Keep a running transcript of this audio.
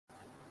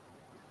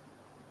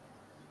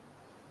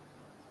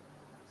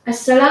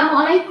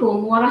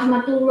Assalamualaikum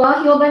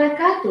warahmatullahi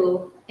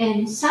wabarakatuh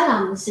and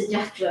salam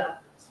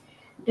sejahtera.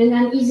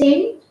 Dengan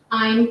izin,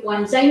 I'm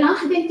Puan Zainah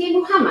binti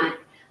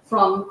Mohamad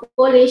from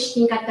Kolej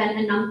Tingkatan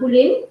 6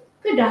 Kulim,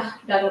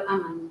 Kedah Darul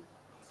Aman.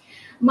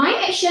 My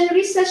action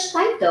research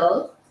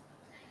title,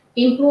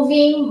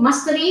 Improving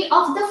Mastery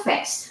of the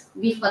Facts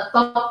with a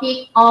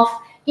topic of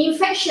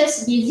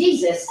infectious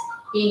diseases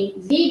in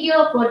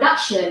video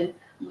production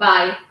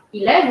by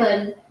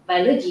 11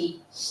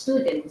 biology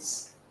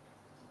students.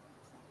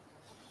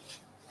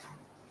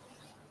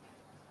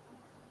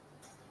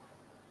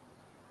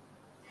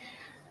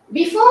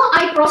 Before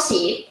I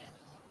proceed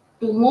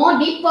to more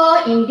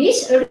deeper in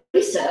this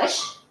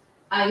research,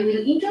 I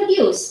will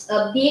introduce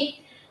a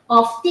bit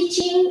of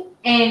teaching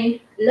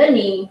and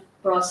learning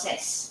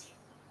process.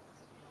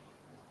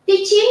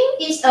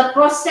 Teaching is a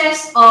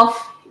process of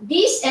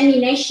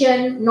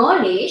dissemination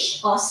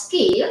knowledge or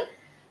skill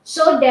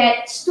so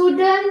that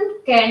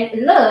students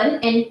can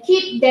learn and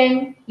keep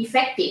them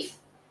effective.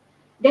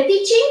 The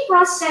teaching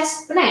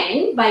process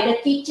planned by the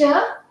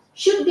teacher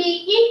should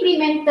be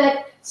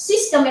implemented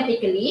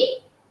systematically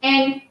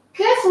and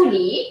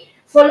carefully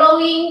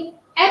following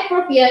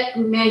appropriate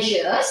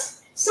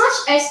measures such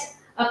as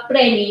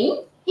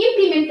planning,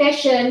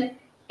 implementation,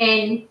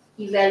 and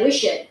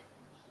evaluation.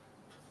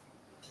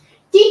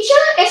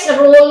 Teacher as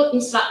a role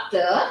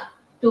instructor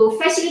to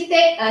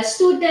facilitate a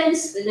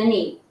student's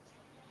learning.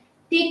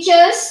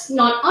 Teachers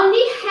not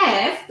only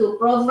have to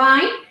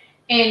provide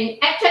an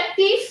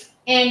attractive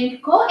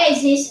and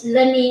coexist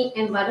learning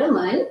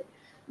environment,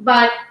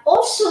 but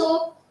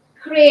also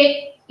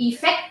create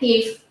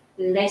effective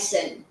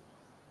lesson.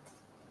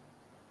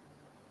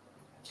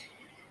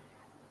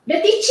 The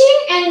teaching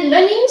and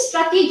learning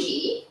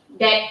strategy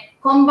that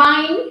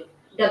combine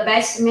the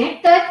best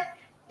method,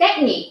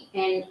 technique,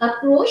 and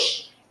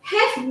approach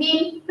have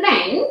been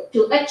planned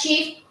to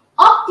achieve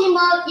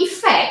optimal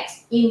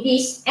effects in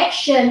this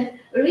action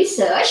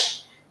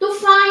research to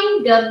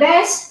find the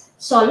best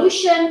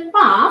solution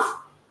path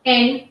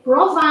and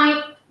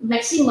provide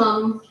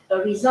maximum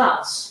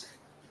results.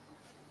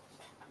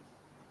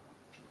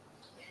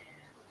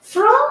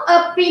 From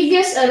a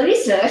previous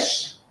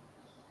research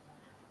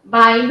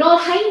by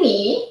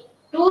Nolhaimi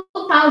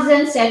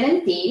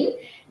 2017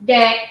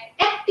 that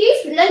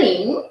active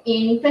learning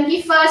in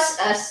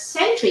 21st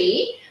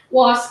century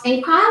was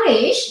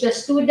encouraged the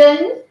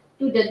student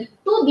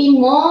to be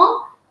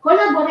more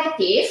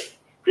collaborative,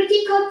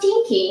 critical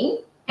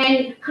thinking,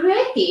 and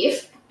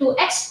creative to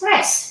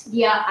express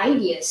their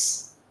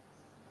ideas.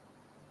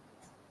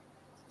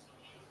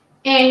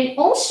 And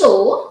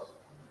also,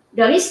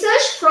 the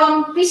research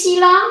from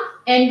Priscilla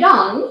and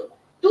Don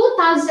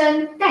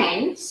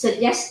 2010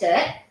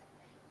 suggested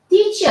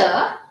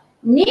teachers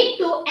need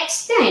to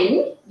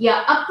extend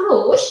their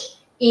approach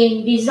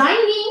in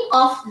designing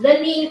of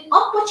learning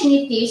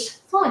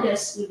opportunities for the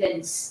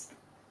students.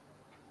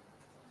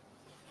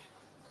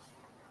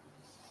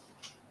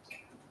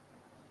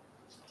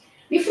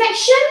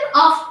 Reflection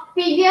of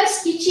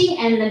previous teaching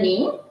and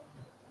learning.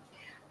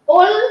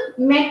 All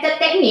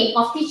method technique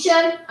of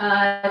teaching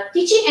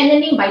and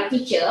learning by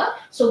teacher.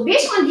 So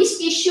based on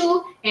this issue,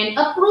 an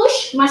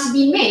approach must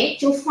be made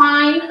to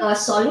find a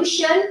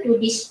solution to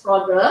this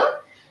problem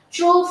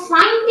through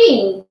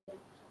finding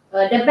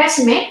the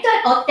best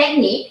method or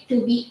technique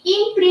to be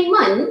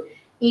implemented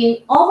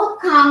in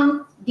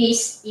overcome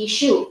this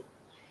issue.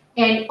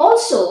 And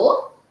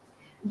also,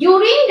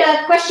 during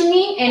the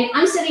questioning and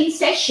answering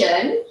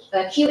session,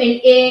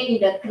 Q&A in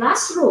the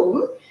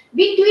classroom,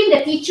 between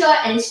the teacher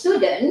and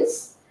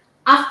students,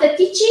 after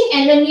teaching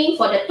and learning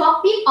for the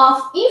topic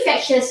of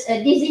infectious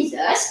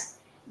diseases,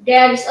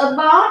 there is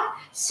about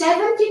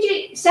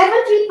 73%,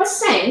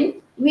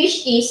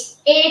 which is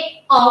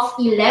 8 of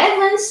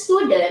 11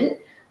 students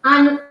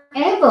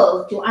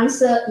unable to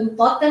answer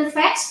important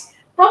facts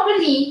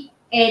properly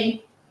and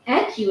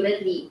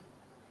accurately.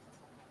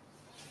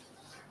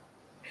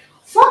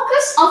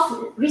 Focus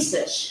of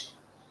research.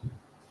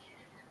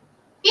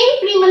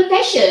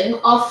 Implementation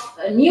of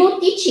new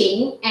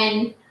teaching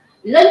and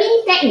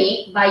learning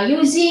technique by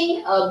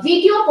using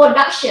video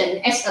production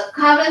as a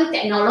current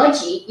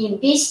technology in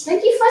this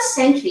 21st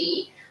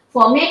century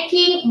for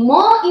making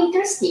more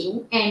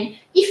interesting and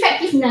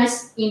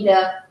effectiveness in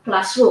the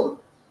classroom.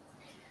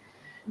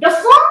 The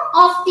form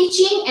of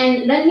teaching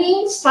and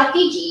learning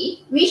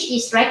strategy which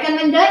is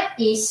recommended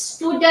is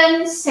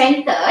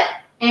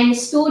student-centered and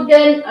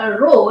student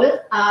role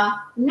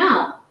are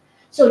now.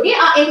 So they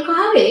are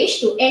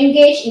encouraged to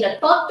engage in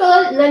the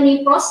total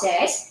learning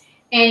process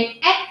and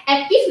act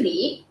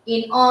actively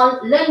in all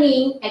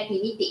learning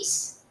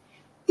activities.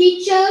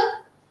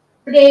 Teachers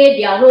play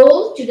their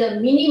role to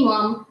the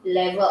minimum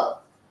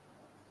level.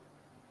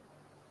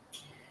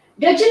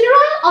 The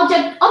general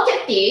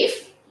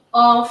objective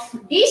of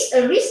this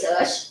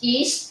research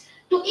is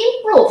to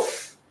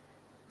improve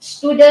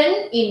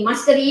student in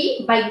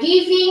mastery by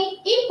giving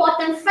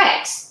important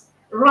facts,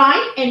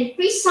 right and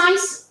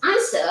precise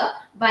answer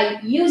by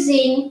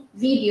using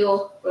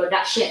video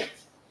production.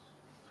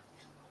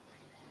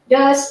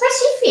 The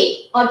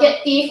specific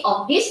objective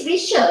of this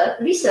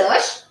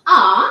research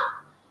are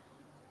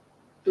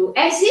to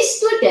assist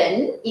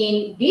students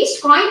in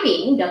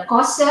describing the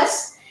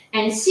causes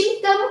and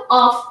symptoms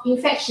of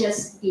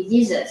infectious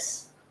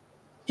diseases.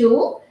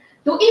 2.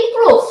 To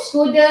improve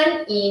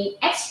students in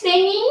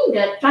explaining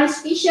the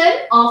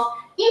transmission of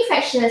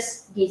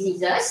infectious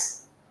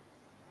diseases.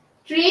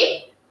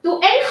 3.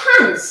 To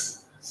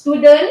enhance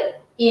students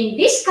in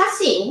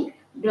discussing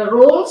the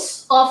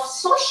roles of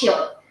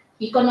social,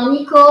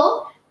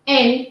 economical,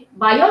 and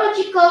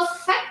biological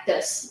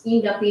factors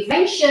in the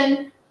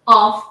prevention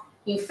of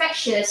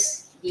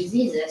infectious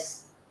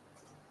diseases.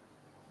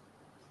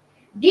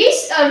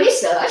 This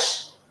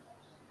research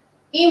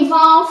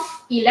involved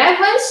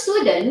 11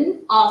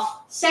 students of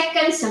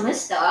second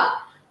semester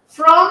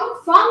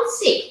from Form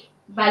 6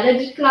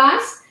 Biology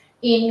class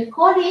in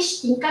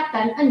College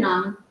Tingkatan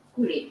 6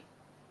 Kulim.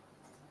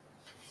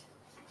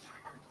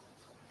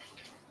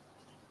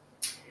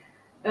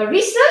 A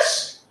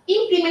research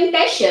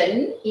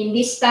implementation in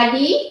this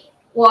study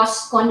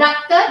was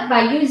conducted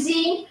by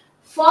using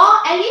 4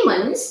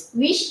 elements,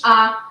 which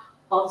are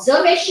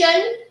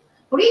observation,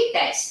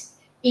 pre-test,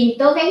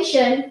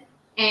 intervention,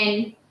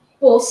 and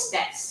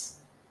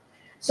post-test.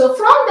 So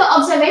from the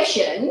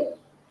observation,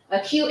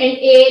 a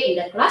Q&A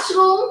in the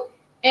classroom,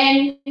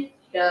 and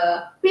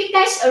the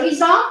pre-test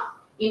result,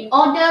 in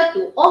order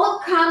to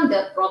overcome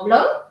the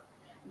problem,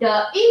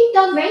 the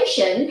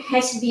intervention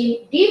has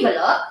been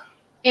developed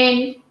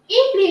and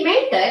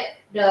implemented.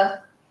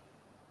 The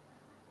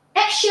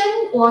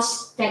action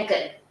was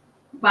taken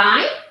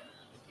by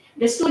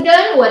the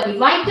students were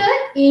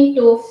divided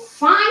into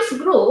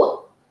 5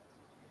 groups.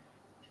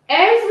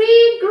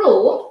 Every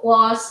group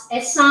was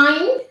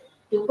assigned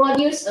to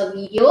produce a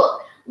video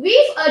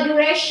with a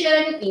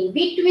duration in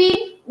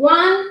between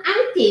 1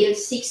 until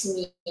 6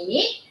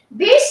 minutes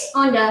based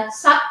on the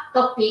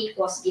subtopic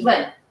was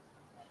given.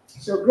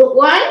 So group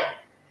 1,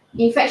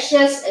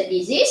 infectious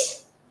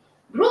disease.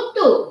 Group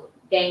 2,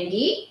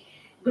 dengue.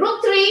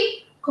 Group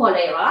 3,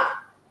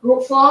 cholera.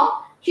 Group 4,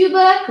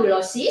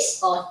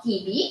 tuberculosis or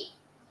TB.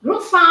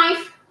 Group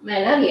 5,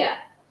 malaria.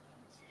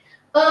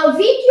 A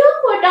video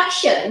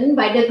production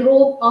by the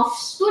group of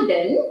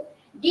students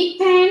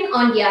depend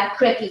on their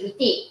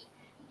creativity.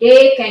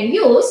 They can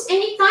use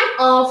any type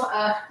of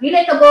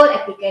relatable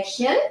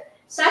application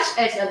such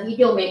as a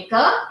video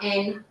maker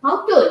and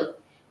Powtoon.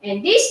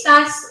 And this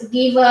task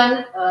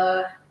given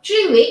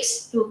 3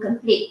 weeks to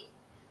complete.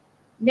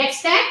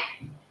 Next step,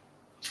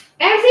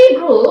 every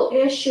group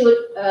should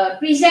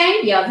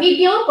present their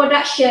video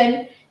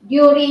production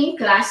during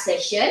class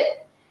session,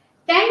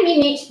 10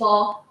 minutes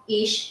for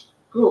each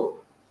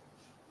group.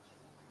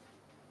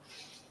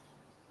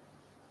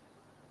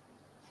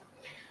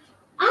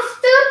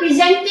 After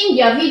presenting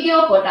their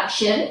video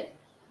production,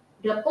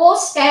 the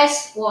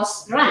post-test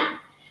was run.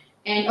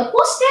 And a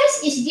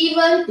post-test is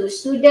given to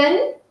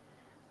students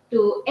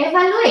to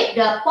evaluate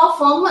the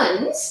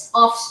performance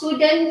of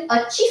student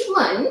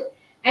achievement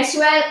as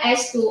well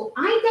as to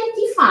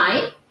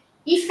identify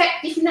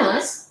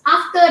effectiveness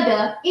after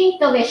the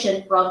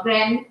intervention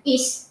program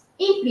is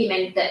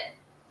implemented.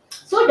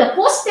 So the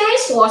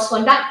post-test was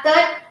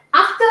conducted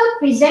after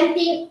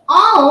presenting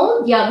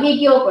all their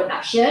video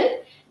production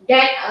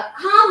that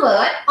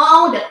covered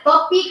all the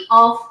topic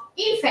of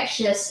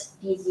infectious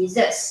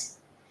diseases.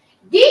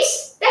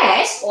 This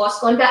test was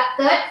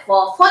conducted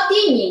for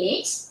 40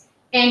 minutes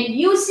and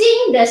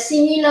using the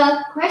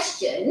similar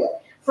question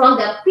from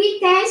the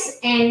pre-test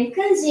and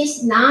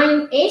consists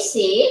 9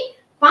 essay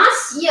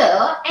past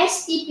year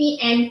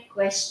STPN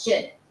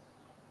question.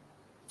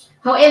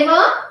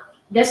 However,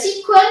 the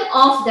sequence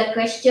of the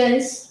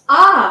questions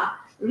are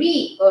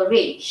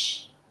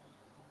rearranged.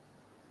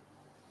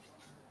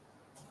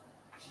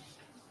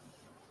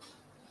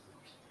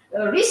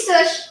 A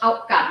research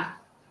outcome.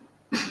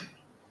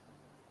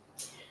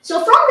 So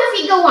from the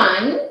figure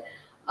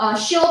 1,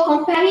 show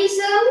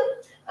comparison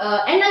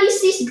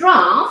analysis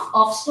graph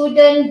of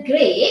student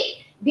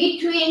grade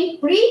between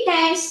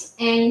pre-test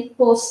and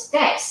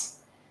post-test.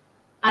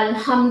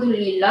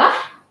 Alhamdulillah,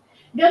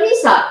 the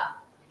result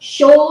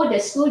show the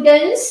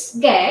students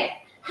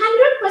get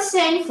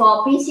 100%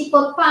 for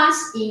principal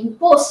pass in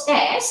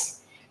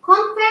post-test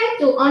compared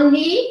to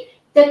only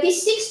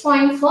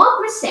 36.4%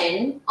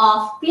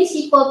 of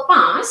principal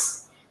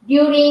pass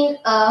during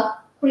a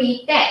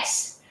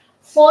pre-test,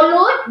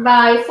 followed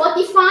by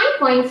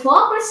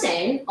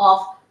 45.4%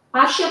 of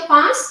partial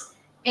pass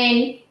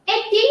and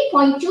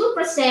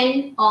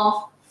 18.2%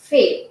 of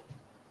fail.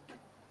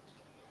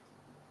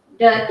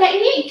 The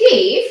technique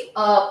gave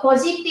a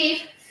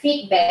positive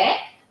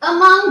feedback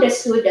among the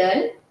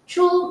students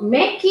through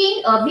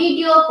making a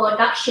video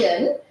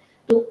production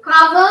to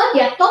cover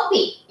their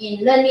topic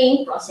in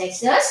learning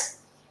processes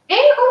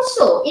and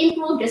also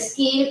improve the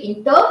skill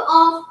in terms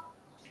of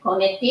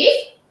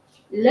cognitive,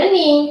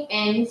 learning,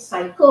 and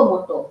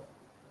psychomotor.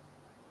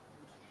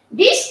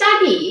 This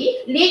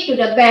study led to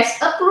the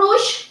best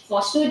approach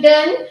for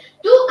students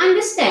to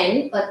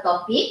understand a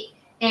topic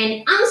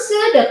and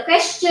answer the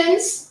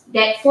questions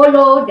that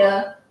follow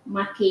the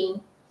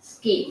marking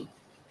scheme.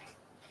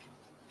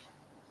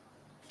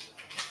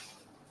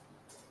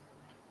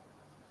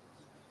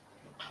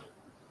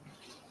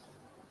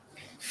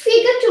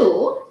 Figure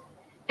 2,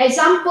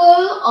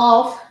 example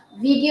of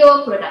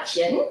video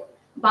production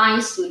by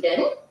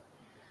student.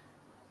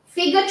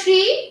 Figure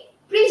 3,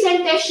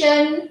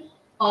 presentation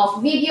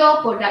of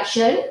video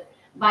production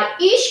by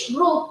each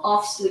group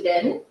of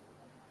students.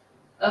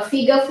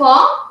 Figure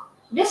 4,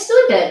 the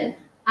student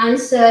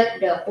answered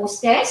the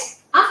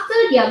post-test after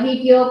their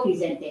video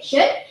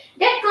presentation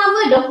that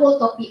covered the whole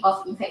topic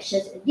of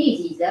infectious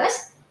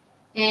diseases.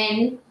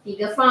 And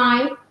figure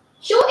 5,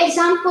 show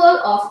example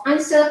of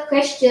answer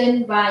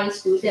question by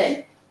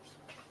student.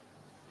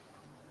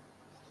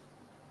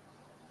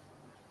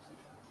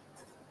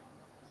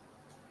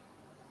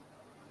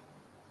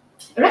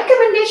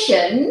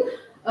 Recommendation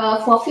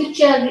for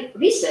future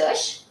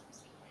research: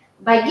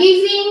 by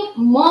giving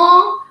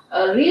more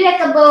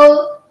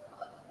relatable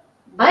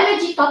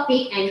biology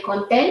topic and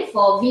content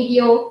for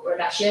video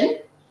production.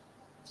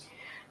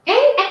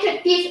 An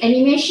attractive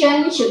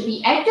animation should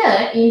be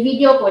added in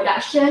video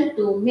production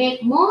to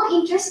make more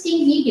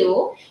interesting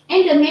video,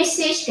 and the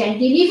message can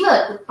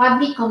deliver to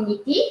public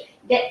community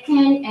that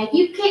can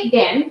educate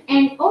them,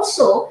 and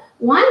also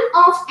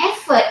one-off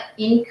effort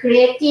in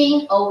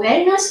creating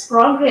awareness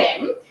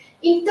program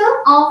in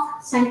terms of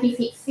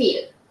scientific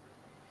field.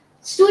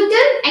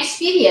 Student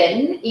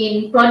experience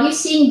in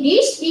producing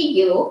this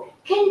video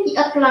can be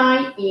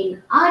applied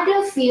in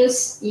other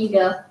fields in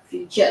the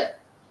future.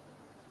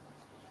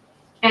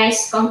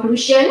 As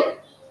conclusion,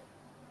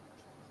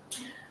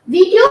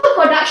 video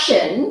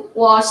production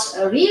was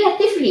a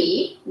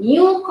relatively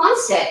new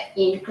concept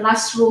in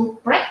classroom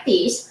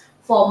practice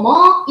for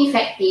more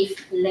effective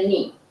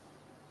learning.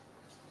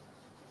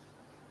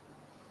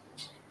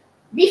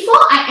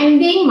 Before I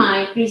ending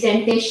my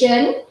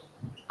presentation,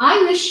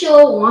 I will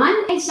show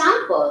one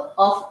example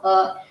of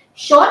a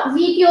short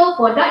video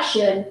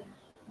production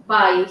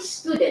by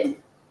student.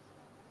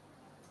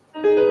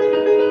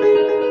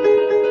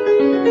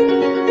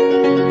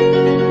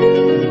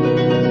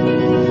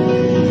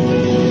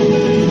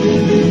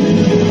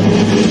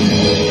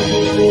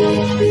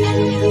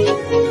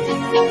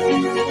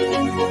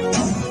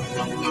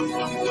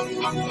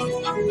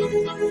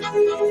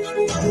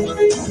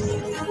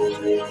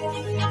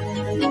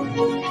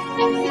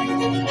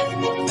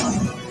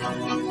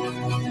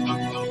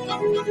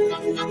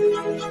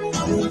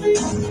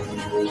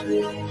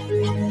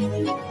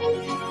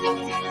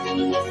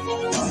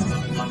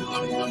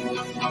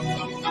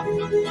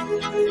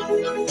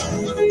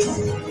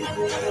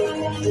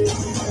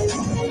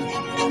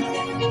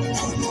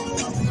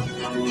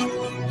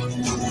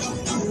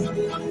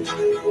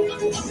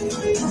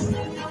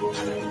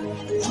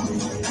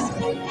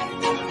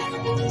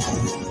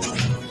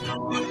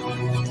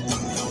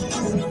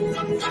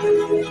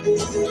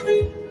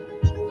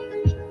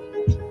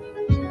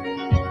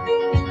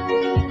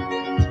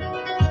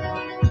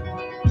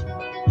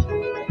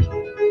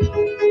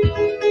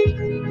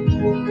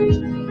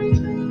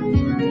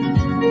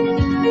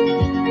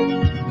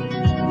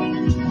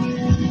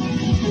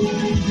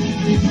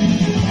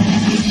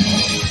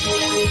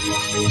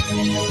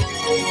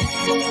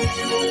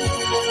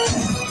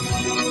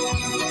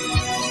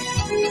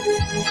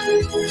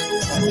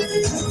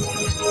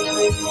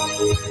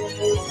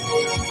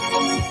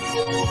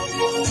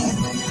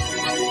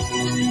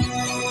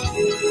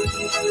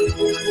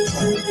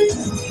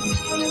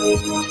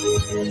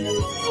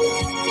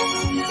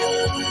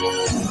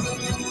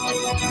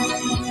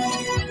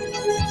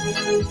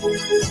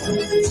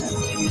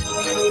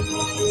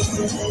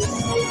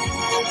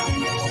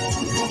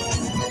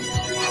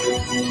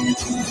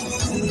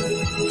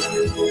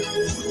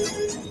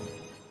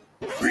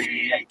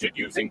 Created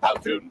using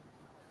Powtoon.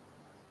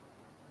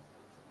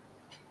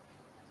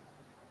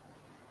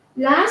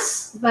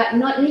 Last but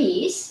not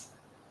least,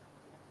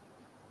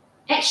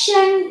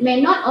 action may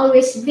not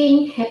always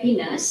bring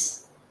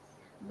happiness,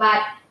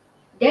 but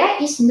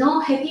there is no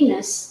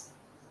happiness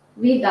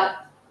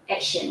without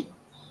action.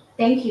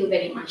 Thank you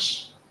very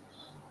much.